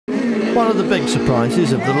One of the big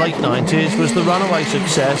surprises of the late 90s was the runaway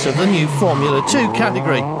success of the new Formula 2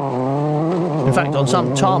 category. In fact, on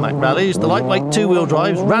some tarmac rallies, the lightweight two-wheel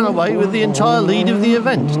drives ran away with the entire lead of the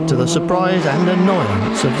event, to the surprise and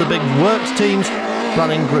annoyance of the big works teams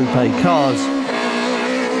running Group A cars.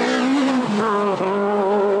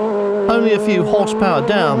 Only a few horsepower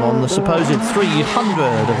down on the supposed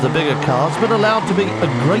 300 of the bigger cars, but allowed to be a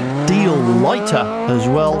great deal lighter as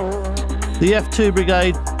well. The F2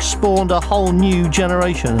 Brigade spawned a whole new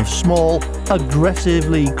generation of small,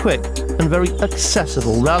 aggressively quick and very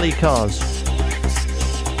accessible rally cars.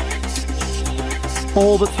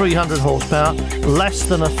 All but 300 horsepower, less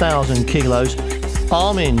than 1,000 kilos,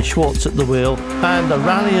 Armin Schwartz at the wheel, and the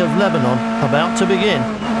Rally of Lebanon about to begin.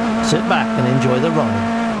 Sit back and enjoy the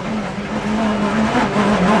ride.